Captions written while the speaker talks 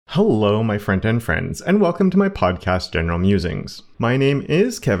Hello, my front-end friends, and welcome to my podcast, General Musings. My name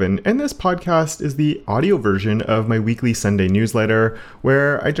is Kevin, and this podcast is the audio version of my weekly Sunday newsletter,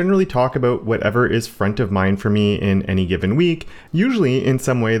 where I generally talk about whatever is front of mind for me in any given week, usually in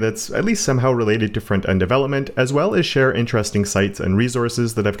some way that's at least somehow related to front-end development, as well as share interesting sites and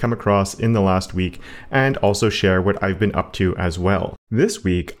resources that I've come across in the last week, and also share what I've been up to as well. This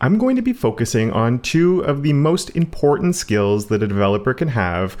week, I'm going to be focusing on two of the most important skills that a developer can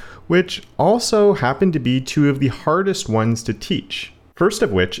have, which also happen to be two of the hardest ones to teach. First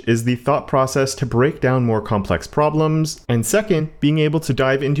of which is the thought process to break down more complex problems, and second, being able to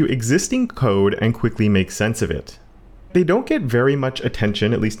dive into existing code and quickly make sense of it. They don't get very much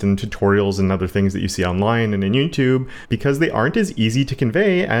attention, at least in tutorials and other things that you see online and in YouTube, because they aren't as easy to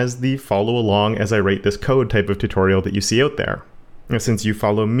convey as the follow along as I write this code type of tutorial that you see out there. Since you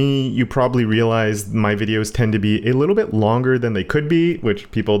follow me, you probably realize my videos tend to be a little bit longer than they could be,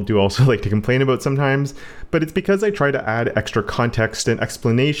 which people do also like to complain about sometimes, but it's because I try to add extra context and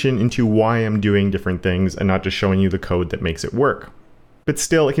explanation into why I'm doing different things and not just showing you the code that makes it work. But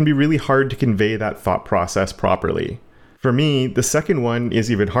still, it can be really hard to convey that thought process properly. For me, the second one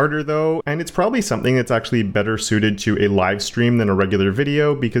is even harder though, and it's probably something that's actually better suited to a live stream than a regular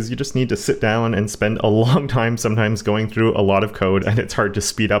video because you just need to sit down and spend a long time sometimes going through a lot of code, and it's hard to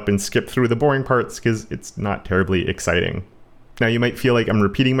speed up and skip through the boring parts because it's not terribly exciting. Now, you might feel like I'm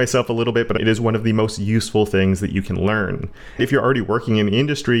repeating myself a little bit, but it is one of the most useful things that you can learn. If you're already working in the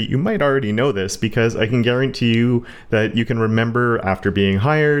industry, you might already know this because I can guarantee you that you can remember after being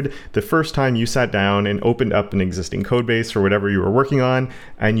hired, the first time you sat down and opened up an existing code base for whatever you were working on,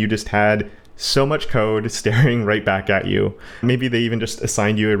 and you just had so much code staring right back at you. Maybe they even just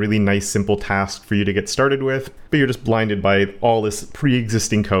assigned you a really nice, simple task for you to get started with, but you're just blinded by all this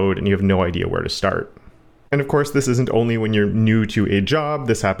pre-existing code and you have no idea where to start. And of course, this isn't only when you're new to a job.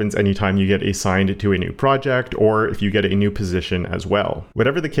 This happens anytime you get assigned to a new project or if you get a new position as well.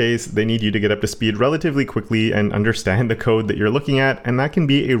 Whatever the case, they need you to get up to speed relatively quickly and understand the code that you're looking at, and that can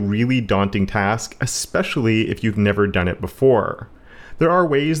be a really daunting task, especially if you've never done it before. There are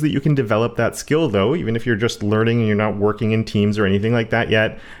ways that you can develop that skill though, even if you're just learning and you're not working in teams or anything like that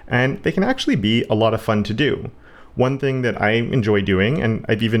yet, and they can actually be a lot of fun to do. One thing that I enjoy doing, and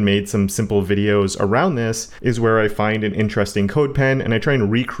I've even made some simple videos around this, is where I find an interesting code pen and I try and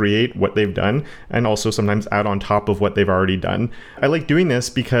recreate what they've done and also sometimes add on top of what they've already done. I like doing this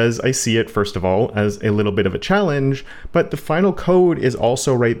because I see it, first of all, as a little bit of a challenge, but the final code is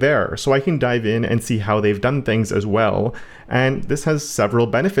also right there, so I can dive in and see how they've done things as well. And this has several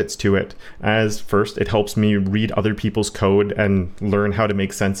benefits to it, as first, it helps me read other people's code and learn how to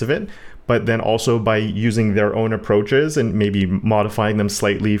make sense of it. But then also by using their own approaches and maybe modifying them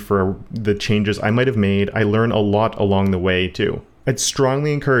slightly for the changes I might have made, I learn a lot along the way too. I'd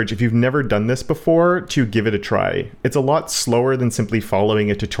strongly encourage, if you've never done this before, to give it a try. It's a lot slower than simply following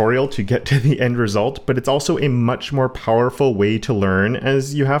a tutorial to get to the end result, but it's also a much more powerful way to learn,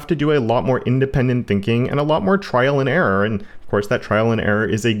 as you have to do a lot more independent thinking and a lot more trial and error. And of course, that trial and error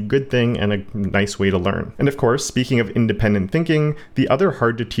is a good thing and a nice way to learn. And of course, speaking of independent thinking, the other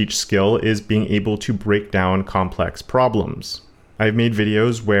hard to teach skill is being able to break down complex problems. I've made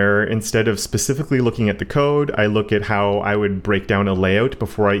videos where instead of specifically looking at the code, I look at how I would break down a layout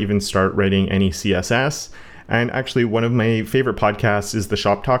before I even start writing any CSS. And actually, one of my favorite podcasts is the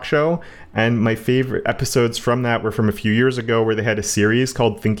Shop Talk Show. And my favorite episodes from that were from a few years ago, where they had a series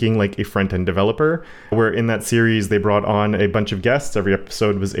called Thinking Like a Front-End Developer, where in that series, they brought on a bunch of guests. Every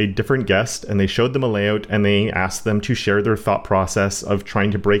episode was a different guest, and they showed them a layout, and they asked them to share their thought process of trying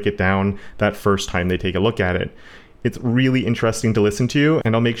to break it down that first time they take a look at it. It's really interesting to listen to,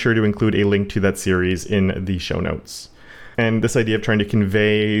 and I'll make sure to include a link to that series in the show notes. And this idea of trying to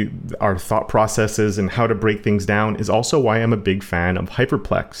convey our thought processes and how to break things down is also why I'm a big fan of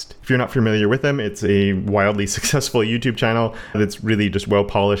Hyperplexed. If you're not familiar with him, it's a wildly successful YouTube channel that's really just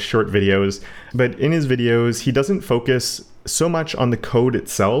well-polished short videos. But in his videos, he doesn't focus so much on the code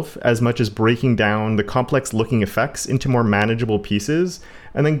itself as much as breaking down the complex looking effects into more manageable pieces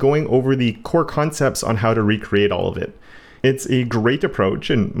and then going over the core concepts on how to recreate all of it. It's a great approach,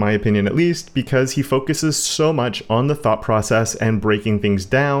 in my opinion at least, because he focuses so much on the thought process and breaking things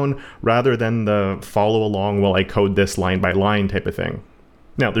down rather than the follow along while I code this line by line type of thing.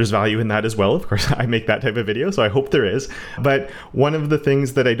 Now, there's value in that as well. Of course, I make that type of video, so I hope there is. But one of the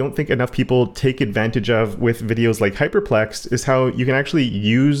things that I don't think enough people take advantage of with videos like Hyperplexed is how you can actually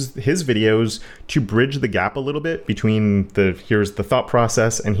use his videos to bridge the gap a little bit between here's the thought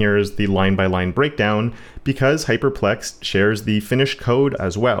process and here's the line-by-line breakdown, because Hyperplexed shares the finished code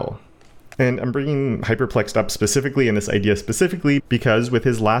as well. And I'm bringing Hyperplexed up specifically and this idea specifically because with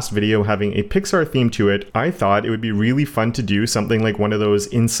his last video having a Pixar theme to it, I thought it would be really fun to do something like one of those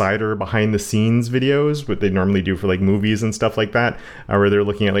insider behind the scenes videos, what they normally do for like movies and stuff like that, where they're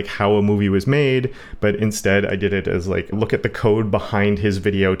looking at like how a movie was made. But instead I did it as like look at the code behind his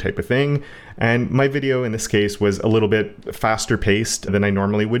video type of thing. And my video in this case was a little bit faster paced than I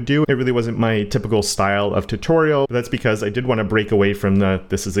normally would do. It really wasn't my typical style of tutorial. That's because I did want to break away from the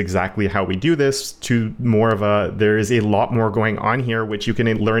this is exactly how we do this to more of a there is a lot more going on here which you can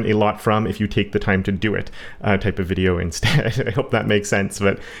learn a lot from if you take the time to do it type of video instead. I hope that makes sense.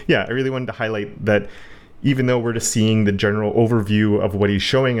 But yeah, I really wanted to highlight that even though we're just seeing the general overview of what he's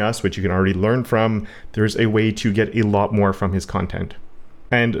showing us, which you can already learn from, there's a way to get a lot more from his content.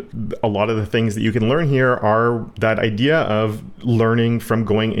 And a lot of the things that you can learn here are that idea of learning from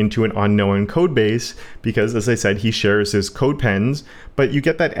going into an unknown code base, because as I said, he shares his code pens, but you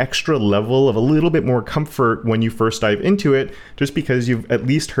get that extra level of a little bit more comfort when you first dive into it, just because you've at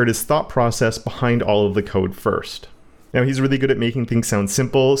least heard his thought process behind all of the code first. Now, he's really good at making things sound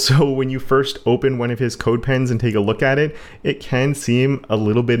simple, so when you first open one of his code pens and take a look at it, it can seem a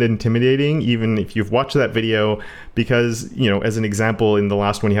little bit intimidating, even if you've watched that video, because, you know, as an example, in the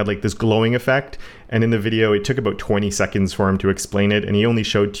last one, he had like this glowing effect, and in the video, it took about 20 seconds for him to explain it, and he only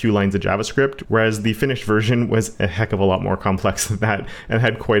showed 2 lines of JavaScript, whereas the finished version was a heck of a lot more complex than that, and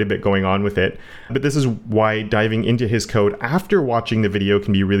had quite a bit going on with it. But this is why diving into his code after watching the video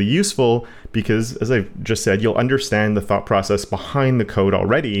can be really useful, because, as I've just said, you'll understand the thought process behind the code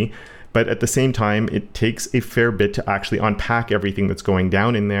already, but at the same time, it takes a fair bit to actually unpack everything that's going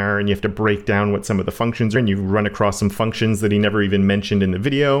down in there, and you have to break down what some of the functions are, and you run across some functions that he never even mentioned in the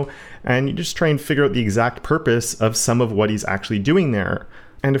video, and you just try and figure out the exact purpose of some of what he's actually doing there.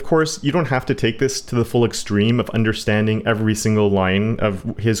 And of course, you don't have to take this to the full extreme of understanding every single line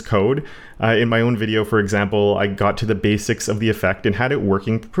of his code. In my own video, for example, I got to the basics of the effect and had it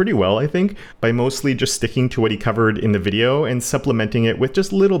working pretty well, I think, by mostly just sticking to what he covered in the video and supplementing it with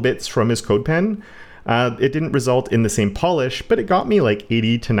just little bits from his code pen. It didn't result in the same polish, but it got me like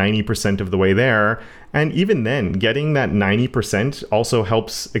 80 to 90% of the way there. And even then, getting that 90% also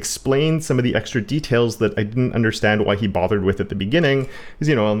helps explain some of the extra details that I didn't understand why he bothered with at the beginning. Because,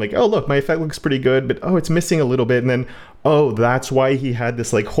 you know, I'm like, oh, look, my effect looks pretty good, but oh, it's missing a little bit. And then, oh, that's why he had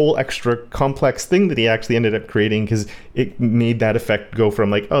this like whole extra complex thing that he actually ended up creating, because it made that effect go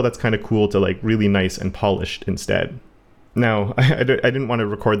from like, oh, that's kind of cool to like really nice and polished instead. Now, I didn't want to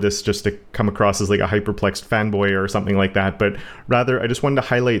record this just to come across as like a Hyperplexed fanboy or something like that, but rather I just wanted to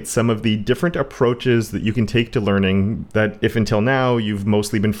highlight some of the different approaches that you can take to learning that if until now you've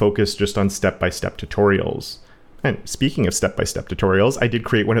mostly been focused just on step-by-step tutorials. And speaking of step-by-step tutorials, I did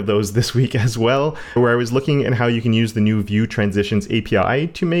create one of those this week as well, where I was looking at how you can use the new Vue Transitions API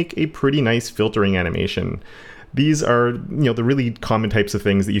to make a pretty nice filtering animation. These are, you know, the really common types of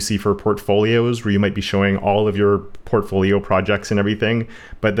things that you see for portfolios, where you might be showing all of your portfolio projects and everything,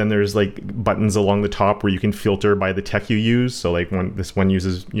 but then there's like buttons along the top where you can filter by the tech you use. So like this one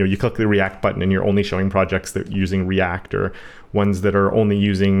uses, you know, you click the React button and you're only showing projects that are using React, or ones that are only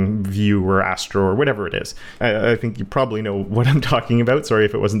using Vue or Astro or whatever it is. I think you probably know what I'm talking about. Sorry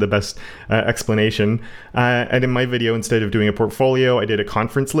if it wasn't the best explanation. And in my video, instead of doing a portfolio, I did a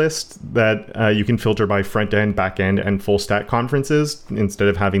conference list that you can filter by front end, back end, and full stack conferences instead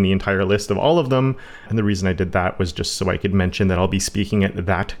of having the entire list of all of them. And the reason I did that was just so I could mention that I'll be speaking at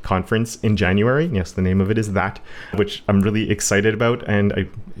that conference in January. Yes, the name of it is that, which I'm really excited about. And I,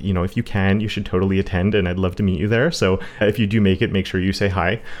 you know, if you can, you should totally attend, and I'd love to meet you there. So if you do make it, make sure you say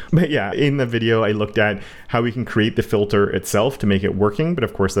hi. But yeah, in the video, I looked at how we can create the filter itself to make it working. But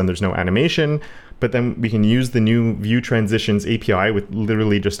of course, then there's no animation. But then we can use the new Vue Transitions API with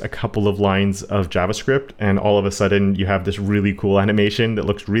literally just a couple of lines of JavaScript. And all of a sudden, you have this really cool animation that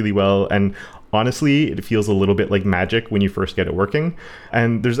looks really well. And honestly, it feels a little bit like magic when you first get it working.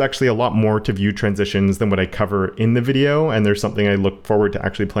 And there's actually a lot more to Vue Transitions than what I cover in the video. And there's something I look forward to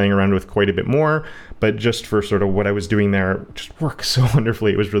actually playing around with quite a bit more. But just for sort of what I was doing there, it just works so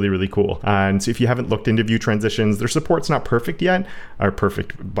wonderfully. It was really, really cool. And so if you haven't looked into Vue Transitions, their support's not perfect yet, or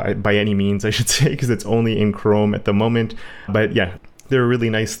perfect by any means, I should say, because it's only in Chrome at the moment. But yeah, they're a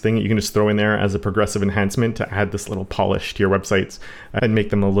really nice thing that you can just throw in there as a progressive enhancement to add this little polish to your websites and make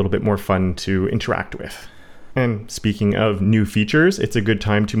them a little bit more fun to interact with. And speaking of new features, it's a good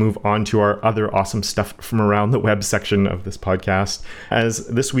time to move on to our other awesome stuff from around the web section of this podcast. As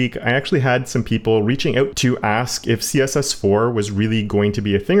this week, I actually had some people reaching out to ask if CSS4 was really going to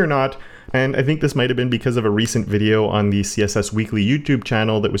be a thing or not. And I think this might have been because of a recent video on the CSS Weekly YouTube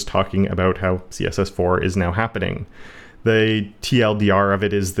channel that was talking about how CSS4 is now happening. The TLDR of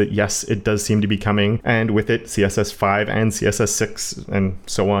it is that, yes, it does seem to be coming, and with it, CSS 5 and CSS 6 and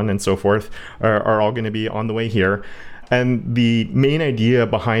so on and so forth are all going to be on the way here. And the main idea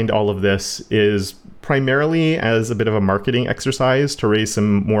behind all of this is primarily as a bit of a marketing exercise to raise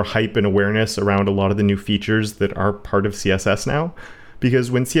some more hype and awareness around a lot of the new features that are part of CSS now.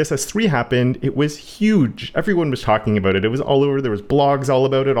 Because when CSS 3 happened, it was huge. Everyone was talking about it. It was all over. There was blogs all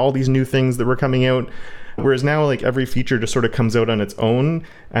about it, all these new things that were coming out. Whereas now, like, every feature just sort of comes out on its own.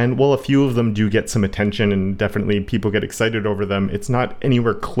 And while a few of them do get some attention and definitely people get excited over them, it's not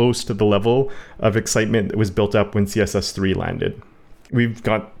anywhere close to the level of excitement that was built up when CSS 3 landed. We've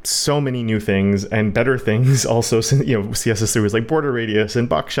got so many new things and better things also. CSS 3 was like border radius and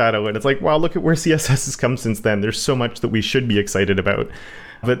box shadow. And it's like, wow, look at where CSS has come since then. There's so much that we should be excited about.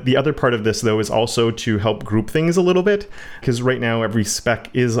 But the other part of this, though, is also to help group things a little bit, because right now every spec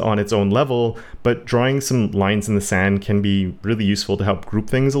is on its own level, but drawing some lines in the sand can be really useful to help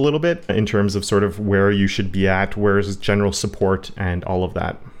group things a little bit in terms of sort of where you should be at, where's general support and all of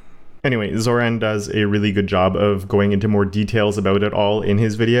that. Anyway, Zoran does a really good job of going into more details about it all in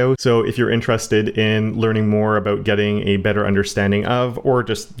his video. So if you're interested in learning more about getting a better understanding of, or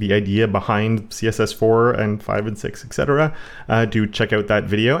just the idea behind CSS 4 and 5 and 6, etc., do check out that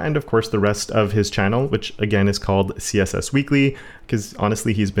video. And of course, the rest of his channel, which again is called CSS Weekly, because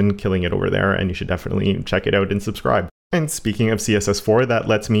honestly, he's been killing it over there and you should definitely check it out and subscribe. And speaking of CSS4, that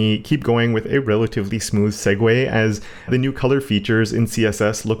lets me keep going with a relatively smooth segue, as the new color features in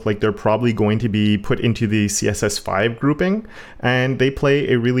CSS look like they're probably going to be put into the CSS5 grouping, and they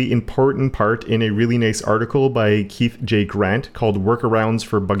play a really important part in a really nice article by Keith J. Grant called Workarounds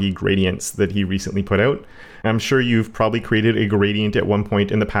for Buggy Gradients that he recently put out. I'm sure you've probably created a gradient at one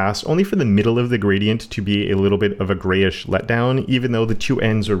point in the past, only for the middle of the gradient to be a little bit of a grayish letdown, even though the two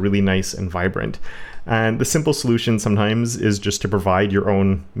ends are really nice and vibrant. And the simple solution sometimes is just to provide your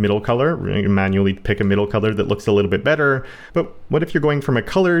own middle color, manually pick a middle color that looks a little bit better. But what if you're going from a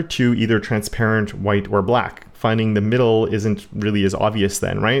color to either transparent, white, or black? Finding the middle isn't really as obvious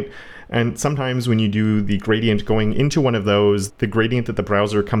then, right? And sometimes when you do the gradient going into one of those, the gradient that the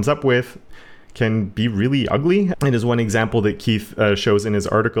browser comes up with can be really ugly. And as one example that Keith shows in his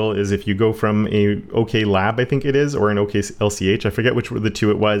article is if you go from a OK Lab, I think it is, or an OK LCH, I forget which were the two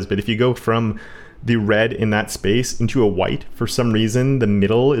it was, but if you go from the red in that space into a white, for some reason the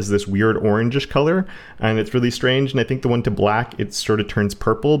middle is this weird orangish color, and it's really strange. And I think the one to black, it sort of turns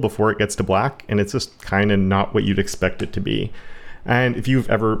purple before it gets to black, and it's just kind of not what you'd expect it to be. And if you've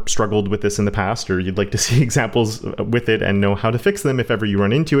ever struggled with this in the past, or you'd like to see examples with it and know how to fix them if ever you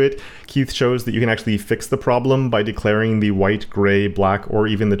run into it, Keith shows that you can actually fix the problem by declaring the white, gray, black, or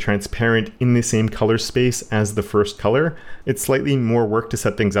even the transparent in the same color space as the first color. It's slightly more work to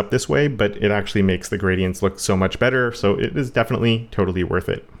set things up this way, but it actually makes the gradients look so much better, so it is definitely totally worth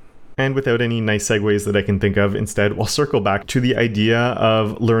it. And without any nice segues that I can think of, instead, we'll circle back to the idea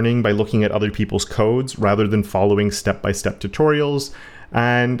of learning by looking at other people's codes rather than following step-by-step tutorials.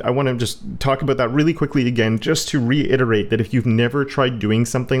 And I want to just talk about that really quickly again, just to reiterate that if you've never tried doing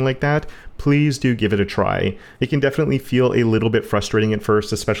something like that, please do give it a try. It can definitely feel a little bit frustrating at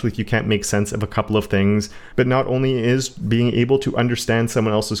first, especially if you can't make sense of a couple of things. But not only is being able to understand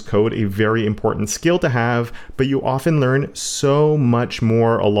someone else's code a very important skill to have, but you often learn so much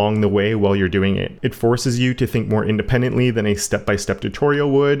more along the way while you're doing it. It forces you to think more independently than a step-by-step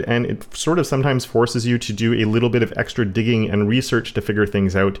tutorial would, and it sort of sometimes forces you to do a little bit of extra digging and research to figure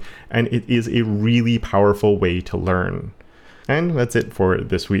things out, and it is a really powerful way to learn. And that's it for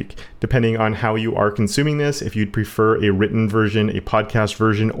this week. Depending on how you are consuming this, if you'd prefer a written version, a podcast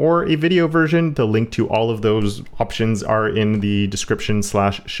version, or a video version, the link to all of those options are in the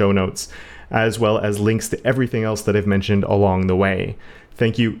description/show notes, as well as links to everything else that I've mentioned along the way.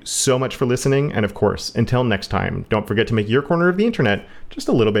 Thank you so much for listening, and of course, until next time, don't forget to make your corner of the internet just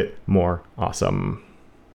a little bit more awesome.